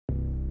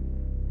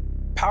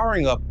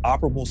Powering up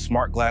operable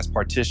smart glass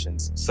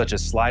partitions, such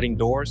as sliding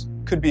doors,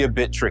 could be a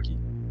bit tricky,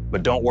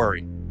 but don't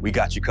worry, we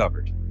got you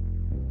covered.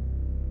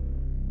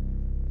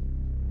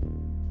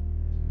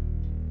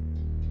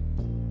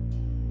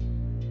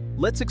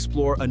 Let's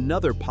explore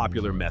another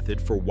popular method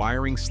for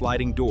wiring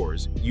sliding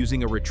doors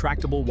using a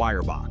retractable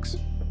wire box.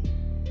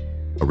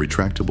 A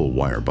retractable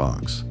wire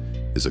box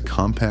is a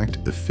compact,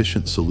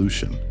 efficient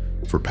solution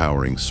for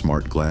powering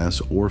smart glass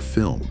or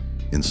film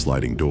in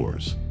sliding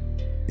doors,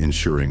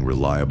 ensuring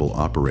reliable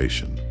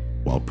operation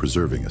while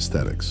preserving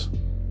aesthetics.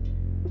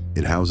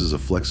 It houses a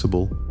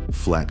flexible,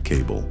 flat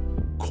cable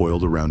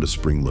coiled around a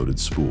spring-loaded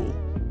spool,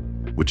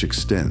 which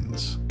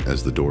extends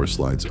as the door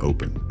slides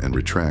open and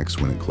retracts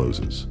when it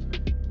closes,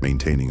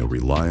 maintaining a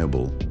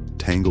reliable,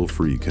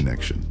 tangle-free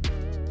connection.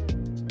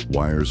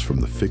 Wires from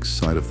the fixed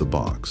side of the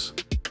box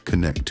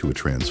connect to a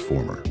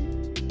transformer,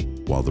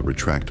 while the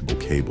retractable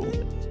cable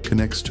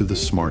connects to the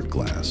smart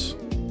glass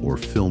or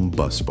film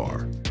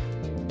busbar.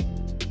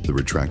 The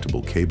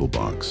retractable cable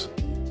box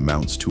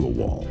mounts to a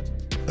wall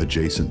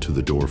adjacent to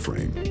the door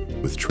frame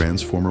with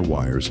transformer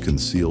wires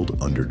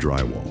concealed under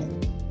drywall.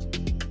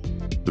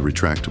 The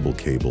retractable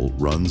cable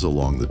runs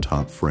along the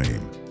top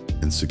frame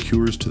and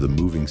secures to the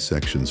moving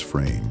section's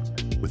frame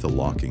with a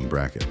locking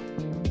bracket.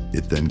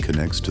 It then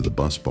connects to the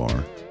bus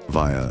bar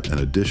via an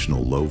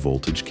additional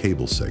low-voltage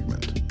cable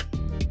segment.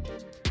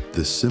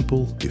 This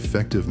simple,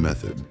 effective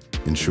method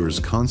ensures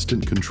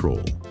constant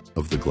control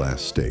of the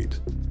glass state,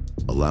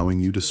 allowing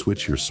you to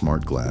switch your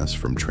smart glass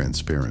from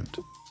transparent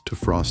to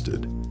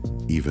frosted,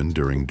 even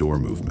during door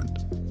movement.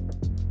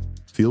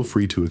 Feel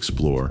free to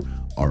explore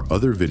our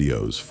other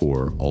videos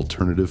for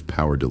alternative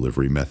power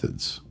delivery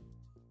methods.